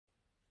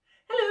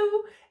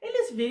Hello! In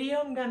this video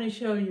I'm gonna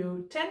show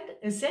you 10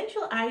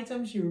 essential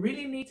items you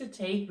really need to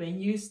take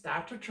when you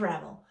start to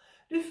travel.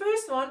 The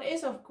first one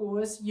is of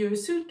course your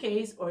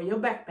suitcase or your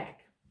backpack.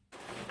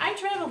 I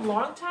traveled a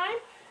long time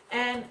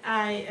and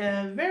I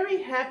am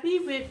very happy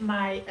with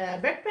my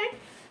backpack.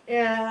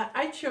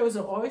 I chose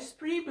an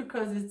Osprey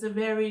because it's a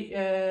very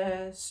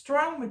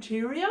strong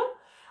material.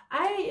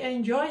 I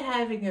enjoy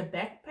having a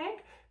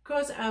backpack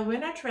because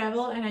when I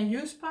travel and I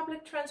use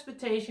public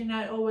transportation,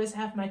 I always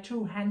have my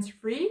two hands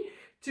free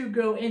to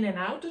go in and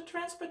out of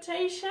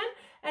transportation.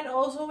 And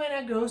also when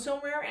I go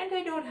somewhere and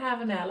they don't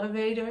have an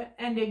elevator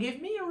and they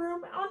give me a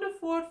room on the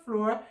 4th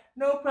floor,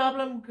 no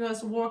problem,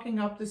 because walking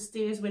up the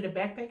stairs with a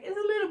backpack is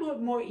a little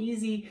bit more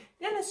easy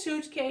than a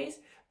suitcase.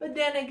 But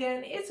then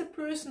again, it's a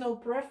personal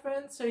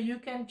preference, so you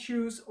can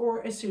choose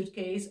or a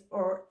suitcase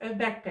or a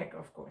backpack,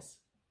 of course.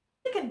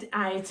 Second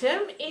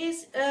item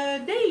is a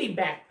daily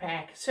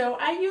backpack. So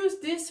I use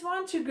this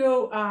one to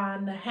go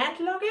on hand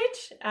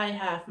luggage. I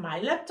have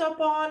my laptop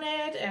on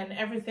it and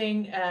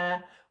everything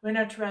when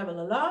I travel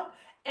along.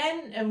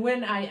 And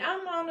when I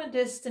am on a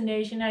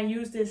destination, I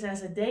use this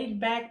as a day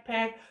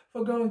backpack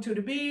for going to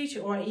the beach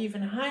or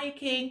even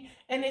hiking.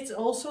 And it's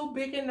also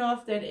big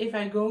enough that if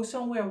I go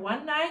somewhere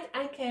one night,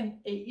 I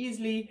can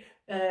easily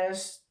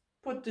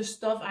put the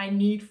stuff I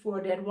need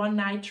for that one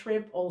night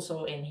trip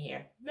also in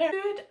here. The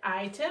third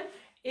item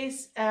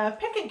is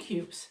packing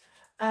cubes.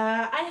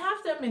 I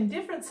have them in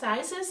different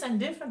sizes and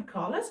different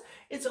colors.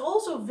 It's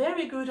also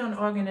very good on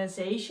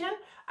organization.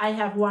 I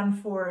have one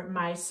for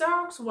my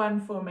socks,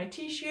 one for my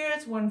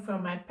t-shirts, one for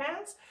my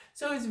pants.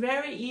 So it's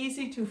very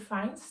easy to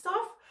find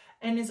stuff.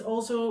 And it's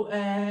also,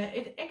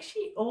 it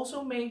actually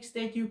also makes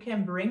that you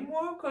can bring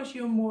more because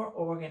you're more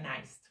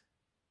organized.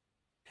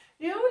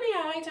 The only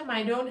item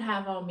I don't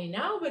have on me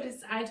now, but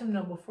it's item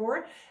number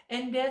 4,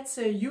 and that's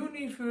a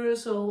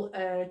universal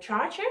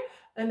charger,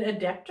 an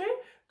adapter.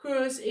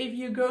 Because if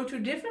you go to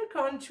different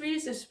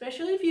countries,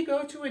 especially if you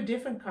go to a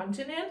different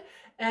continent,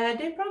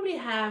 they probably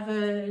have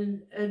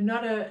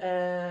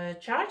another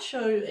charge.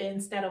 So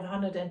instead of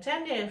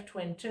 110, they have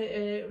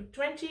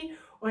 20,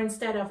 or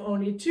instead of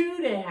only 2,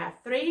 they have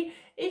 3.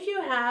 If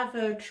you have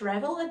a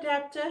travel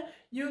adapter,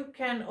 you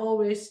can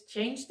always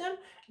change them.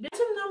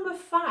 Item number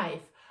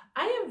 5.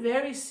 I am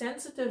very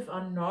sensitive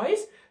on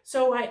noise,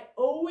 so I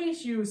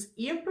always use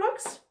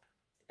earplugs.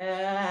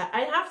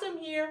 I have them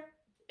here.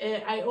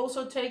 I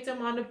also take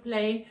them on the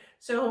plane,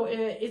 so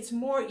it's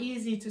more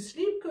easy to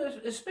sleep,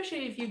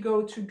 especially if you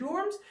go to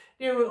dorms.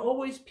 There are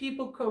always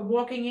people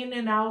walking in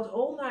and out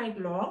all night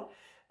long.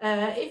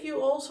 If you're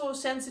also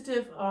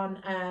sensitive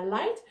on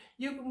light,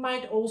 you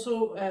might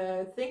also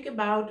think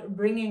about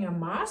bringing a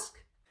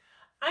mask.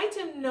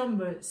 Item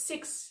number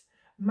 6.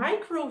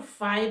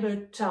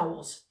 Microfiber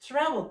towels,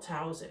 travel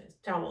towels.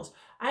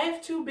 I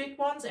have 2 big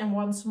ones and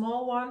 1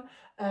 small one.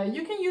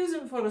 You can use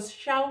them for the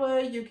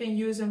shower, you can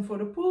use them for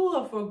the pool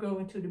or for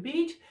going to the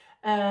beach.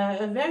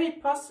 A very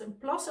plus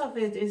of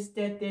it is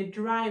that they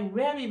dry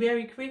very,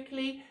 very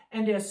quickly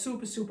and they're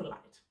super, super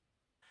light.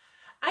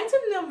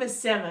 Item number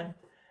 7,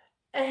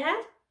 a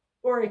hat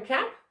or a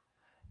cap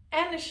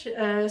and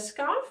a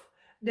scarf.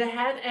 The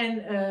hat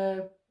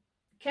and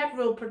cap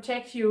will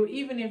protect you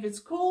even if it's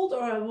cold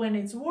or when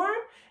it's warm.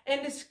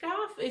 And the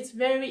scarf, it's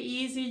very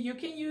easy. You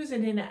can use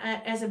it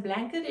as a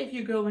blanket if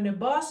you go in a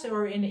bus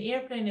or in an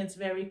airplane. It's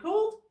very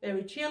cold,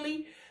 very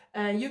chilly.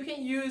 You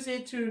can use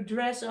it to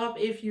dress up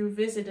if you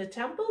visit a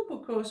temple,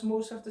 because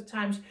most of the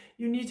times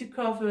you need to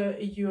cover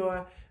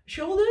your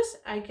shoulders.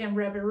 I can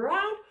wrap it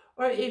around.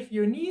 Or if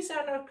your knees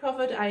are not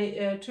covered,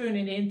 I turn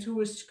it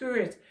into a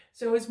skirt.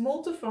 So it's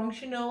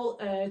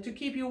multifunctional to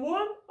keep you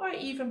warm or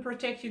even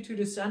protect you to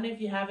the sun if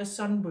you have a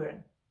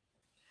sunburn.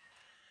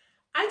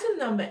 Item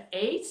number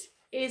 8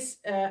 is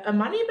a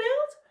money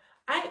belt.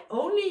 I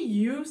only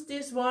use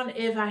this one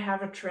if I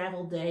have a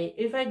travel day,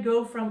 if I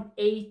go from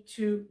A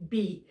to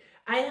B.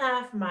 I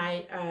have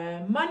my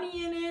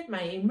money in it,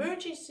 my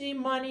emergency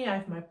money, I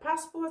have my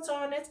passports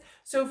on it.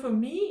 So for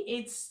me,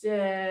 it's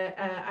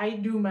I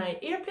do my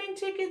airplane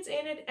tickets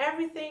in it,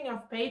 everything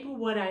of paper,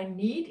 what I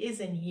need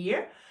is in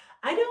here.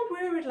 I don't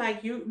wear it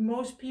like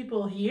most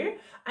people here.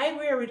 I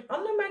wear it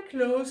under my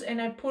clothes and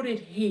I put it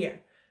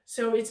here.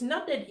 So it's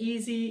not that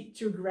easy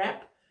to grab.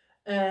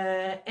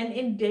 And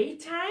in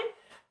daytime,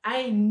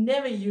 I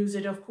never use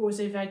it, of course,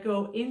 if I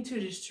go into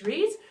the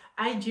streets.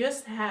 I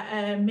just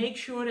make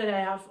sure that I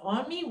have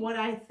on me what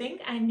I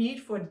think I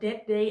need for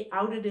that day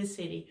out of the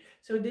city.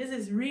 So this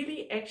is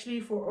really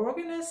actually for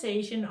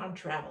organization on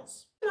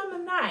travels.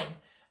 Number 9,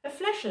 a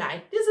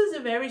flashlight. This is a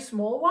very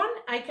small one.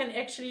 I can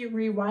actually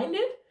rewind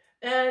it,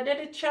 that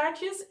it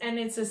charges, and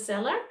it's a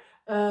Cellar.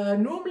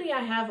 Normally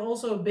I have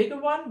also a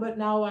bigger one, but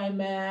now I'm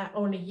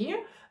only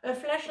here. A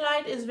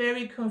flashlight is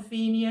very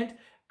convenient,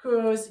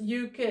 because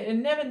you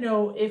can never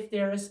know if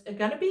there's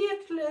gonna be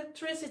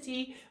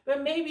electricity,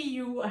 but maybe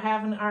you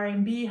have an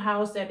R&B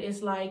house that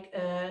is like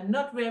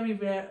not very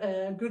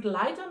good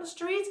light on the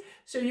streets,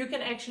 so you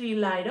can actually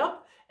light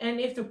up, and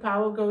if the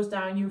power goes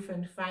down, you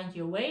can find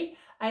your way.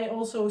 I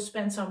also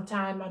spent some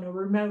time on a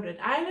remote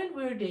island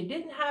where they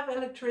didn't have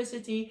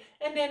electricity,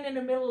 and then in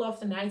the middle of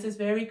the night it's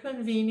very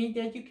convenient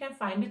that you can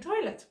find a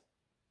toilet.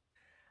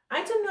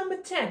 Item number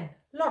 10,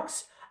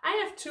 locks.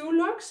 I have 2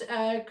 locks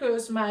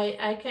because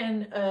I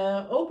can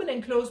open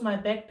and close my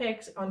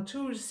backpacks on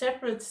 2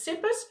 separate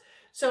zippers.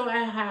 So I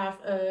have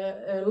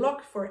a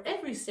lock for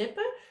every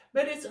zipper,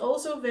 but it's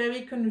also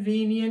very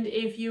convenient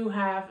if you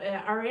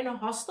are in a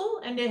hostel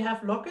and they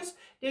have lockers.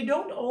 They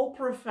don't all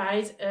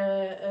provide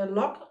a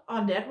lock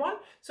on that one.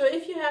 So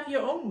if you have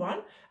your own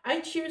one,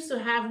 I choose to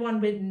have one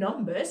with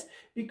numbers,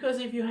 because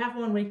if you have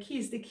one with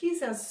keys, the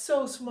keys are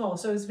so small.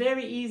 So it's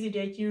very easy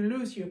that you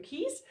lose your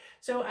keys.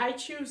 So I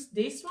choose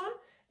this one.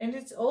 And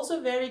it's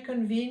also very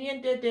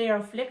convenient that they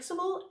are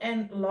flexible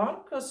and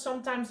long, because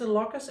sometimes the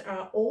lockers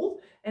are old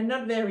and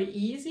not very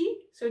easy.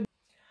 So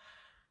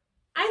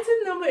item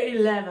number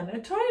 11, a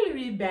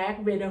toiletry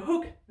bag with a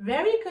hook.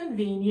 Very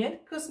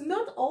convenient, because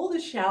not all the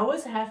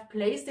showers have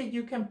place that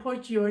you can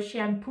put your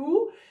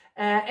shampoo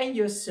and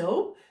your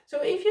soap.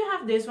 So if you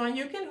have this one,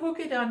 you can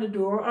hook it on the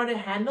door or the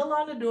handle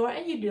on the door,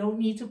 and you don't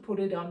need to put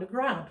it on the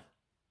ground.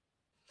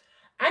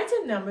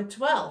 Item number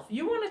 12,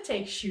 you want to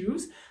take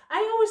shoes.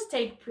 I always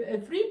take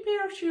 3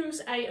 pair of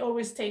shoes. I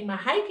always take my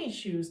hiking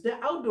shoes,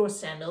 the outdoor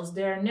sandals.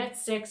 They're not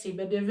sexy,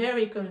 but they're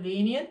very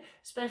convenient,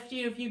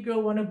 especially if you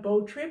go on a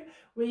boat trip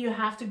where you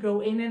have to go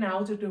in and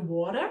out of the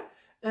water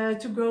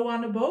to go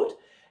on a boat.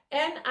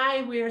 And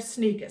I wear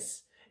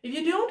sneakers. If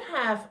you don't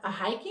have a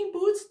hiking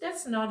boots,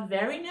 that's not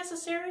very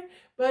necessary,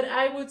 but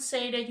I would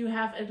say that you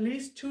have at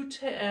least 2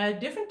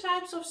 different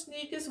types of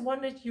sneakers,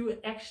 one that you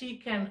actually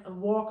can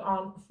walk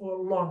on for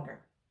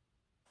longer.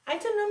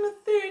 Item number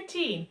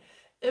 13,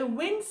 a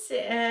wind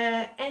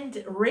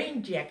and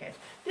rain jacket.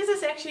 This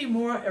is actually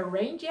more a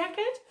rain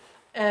jacket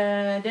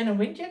than a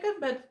wind jacket,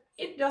 but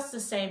it does the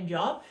same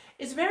job.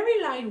 It's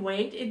very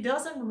lightweight, it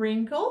doesn't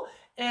wrinkle,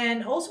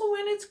 and also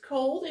when it's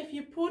cold, if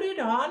you put it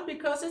on,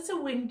 because it's a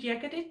wind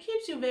jacket, it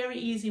keeps you very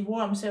easy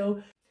warm.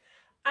 So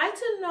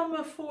item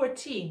number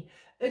 14,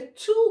 a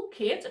tool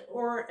kit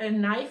or a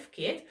knife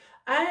kit.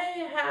 I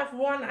have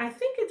one, I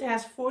think it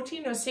has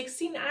 14 or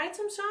 16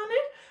 items on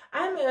it.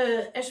 I'm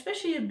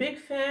especially a big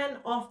fan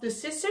of the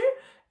scissor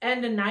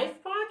and the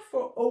knife part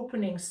for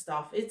opening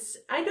stuff.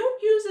 I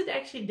don't use it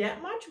actually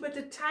that much, but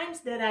the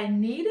times that I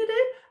needed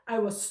it, I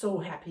was so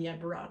happy I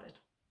brought it.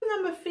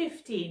 Number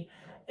 15,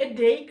 a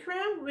day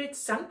cream with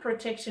sun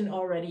protection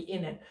already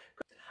in it.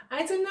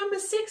 Item number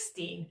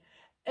 16,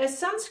 a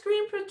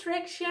sunscreen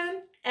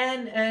protection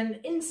and an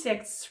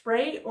insect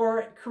spray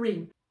or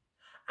cream.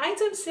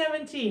 Item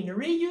 17,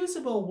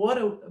 reusable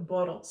water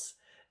bottles.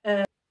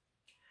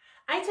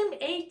 Item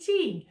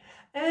 18,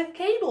 a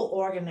cable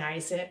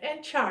organizer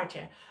and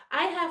charger.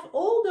 I have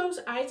all those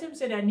items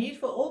that I need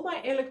for all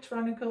my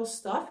electronic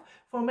stuff,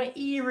 for my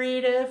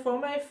e-reader, for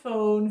my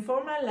phone,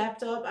 for my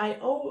laptop. I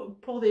all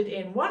put it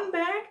in one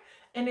bag,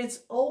 and it's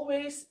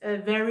always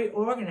very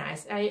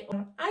organized.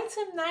 Item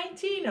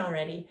 19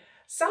 already,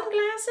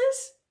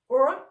 sunglasses,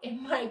 or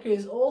in my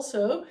case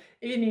also,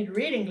 you need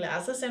reading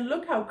glasses. And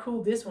look how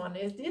cool this one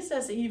is. This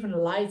has even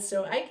lights,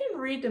 so I can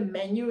read the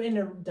menu in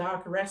a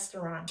dark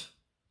restaurant.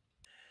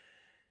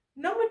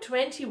 Number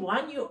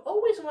 21, you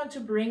always want to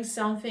bring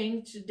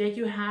something that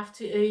you have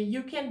to,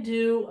 you can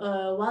do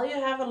while you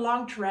have a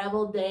long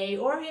travel day,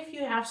 or if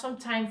you have some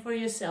time for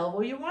yourself,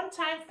 or you want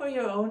time for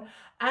your own.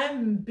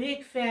 I'm a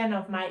big fan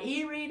of my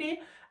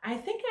e-reader. I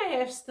think I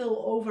have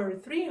still over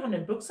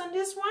 300 books on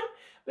this one,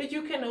 but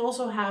you can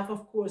also have,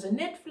 of course, a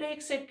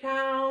Netflix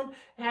account,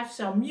 have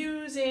some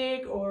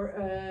music or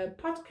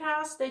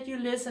podcasts that you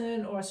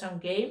listen, or some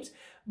games.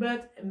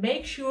 But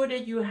make sure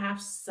that you have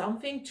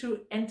something to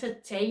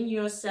entertain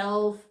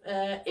yourself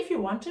if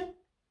you want to.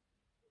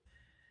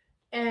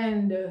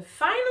 And the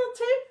final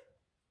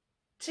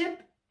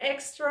tip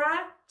extra,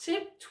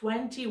 tip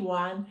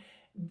 21,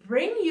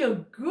 bring your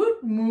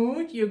good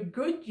mood, your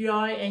good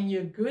joy and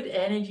your good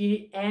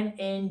energy and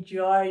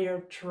enjoy your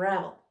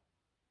travel.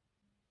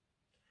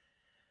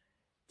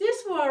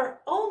 These were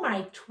all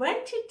my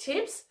 20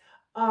 tips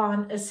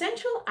on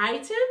essential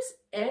items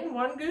and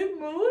one good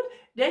mood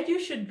that you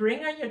should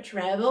bring on your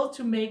travel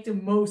to make the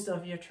most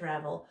of your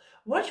travel.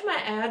 Watch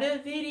my other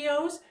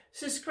videos,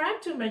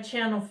 subscribe to my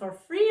channel for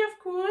free, of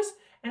course,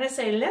 and I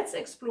say let's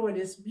explore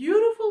this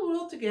beautiful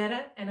world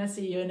together, and I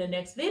see you in the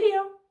next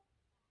video.